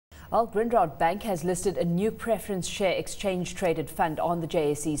Well, Grindrod Bank has listed a new preference share exchange-traded fund on the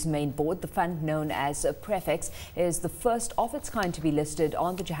JSE's main board. The fund, known as PrefEx, is the first of its kind to be listed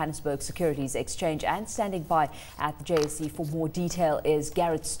on the Johannesburg Securities Exchange. And standing by at the JSE for more detail is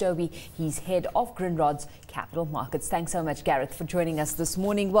Gareth Stobie. He's head of Grinrod's capital markets. Thanks so much, Gareth, for joining us this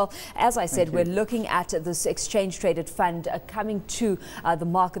morning. Well, as I said, we're looking at this exchange-traded fund coming to the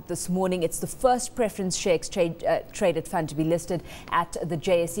market this morning. It's the first preference share exchange-traded fund to be listed at the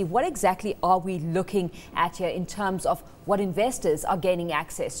JSE. What exactly are we looking at here in terms of what investors are gaining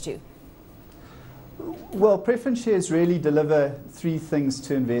access to? Well, preference shares really deliver three things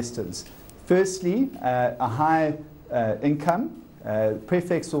to investors. Firstly, a high income.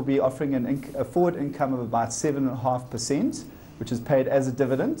 PrefEx will be offering a forward income of about 7.5%, which is paid as a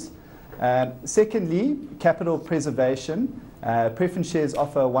dividend. Secondly, capital preservation. Preference shares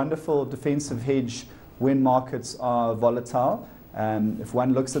offer a wonderful defensive hedge when markets are volatile. If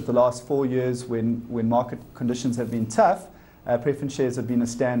one looks at the last 4 years when market conditions have been tough, preference shares have been a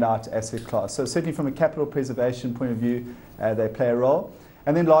standout asset class. So certainly from a capital preservation point of view, they play a role.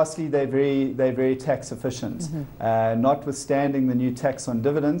 And then lastly, they're very tax efficient. Notwithstanding the new tax on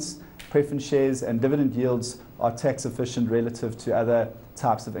dividends, preference shares and dividend yields are tax efficient relative to other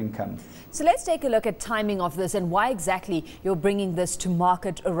types of income. So let's take a look at timing of this and why exactly you're bringing this to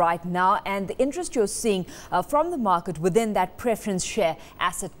market right now and the interest you're seeing from the market within that preference share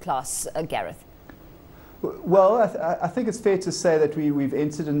asset class, Gareth. Well, I think it's fair to say that we've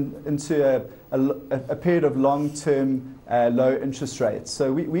entered into a period of long-term low interest rates.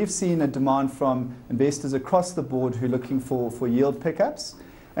 So we've seen a demand from investors across the board who are looking for yield pickups,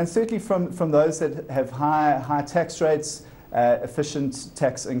 and certainly from those that have high tax rates, efficient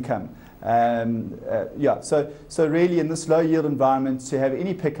tax income. So really in this low yield environment, to have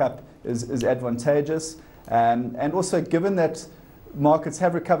any pickup is advantageous. And also, given that markets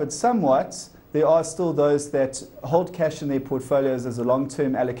have recovered somewhat, there are still those that hold cash in their portfolios as a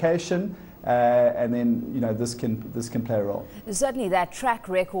long-term allocation, and then this can play a role. Certainly, that track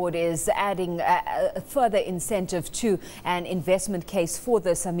record is adding a further incentive to an investment case for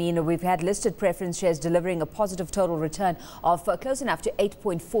this. I mean, we've had listed preference shares delivering a positive total return of close enough to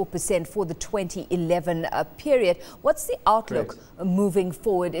 8.4% for the 2011 period. What's the outlook moving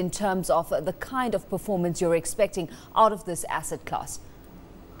forward in terms of the kind of performance you're expecting out of this asset class?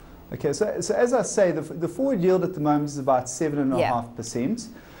 Okay, so as I say, the forward yield at the moment is about 7.5%.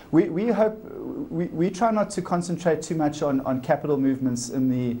 We try not to concentrate too much on capital movements in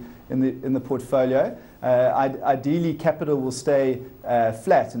the portfolio. Ideally, capital will stay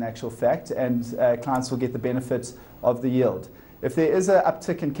flat in actual fact, and clients will get the benefit of the yield. If there is an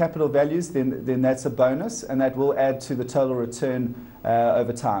uptick in capital values, then that's a bonus, and that will add to the total return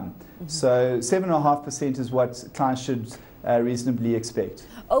over time. So 7.5% is what clients should reasonably expect.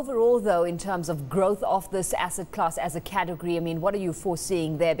 Overall, though, in terms of growth of this asset class as a category, I mean, what are you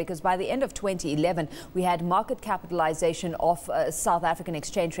foreseeing there? Because by the end of 2011, we had market capitalization of South African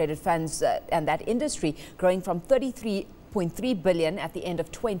exchange-traded funds and that industry growing from 33.3 billion at the end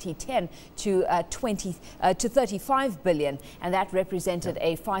of 2010 to 35 billion, and that represented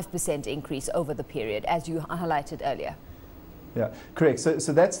a 5% increase over the period, as you highlighted earlier. Yeah, correct. So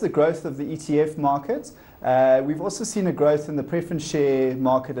that's the growth of the ETF market. We've also seen a growth in the preference share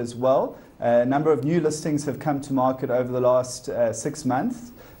market as well. A number of new listings have come to market over the last 6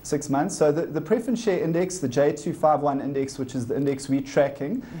 months. So the preference share index, the J251 index, which is the index we're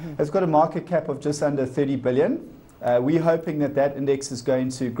tracking, has got a market cap of just under 30 billion. We're hoping that index is going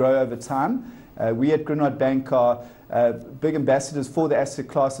to grow over time. We at Grindrod Bank are big ambassadors for the asset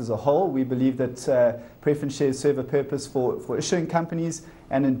class as a whole. We believe that preference shares serve a purpose for issuing companies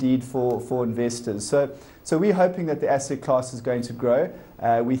and indeed for investors. So we're hoping that the asset class is going to grow.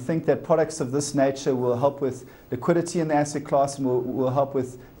 We think that products of this nature will help with liquidity in the asset class and will help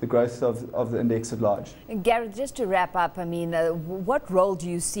with the growth of the index at large. Gareth, just to wrap up, I mean, what role do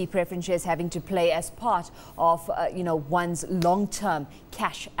you see preference shares having to play as part of one's long-term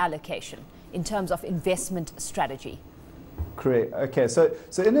cash allocation in terms of investment strategy? Correct. Okay, so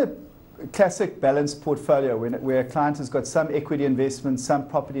in a classic balanced portfolio where a client has got some equity investments, some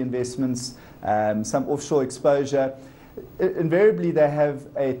property investments, some offshore exposure, invariably they have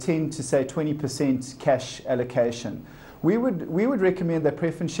a 10 to say 20% cash allocation. We would recommend that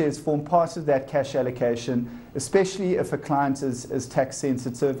preference shares form part of that cash allocation, especially if a client is tax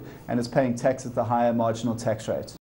sensitive and is paying tax at the higher marginal tax rate.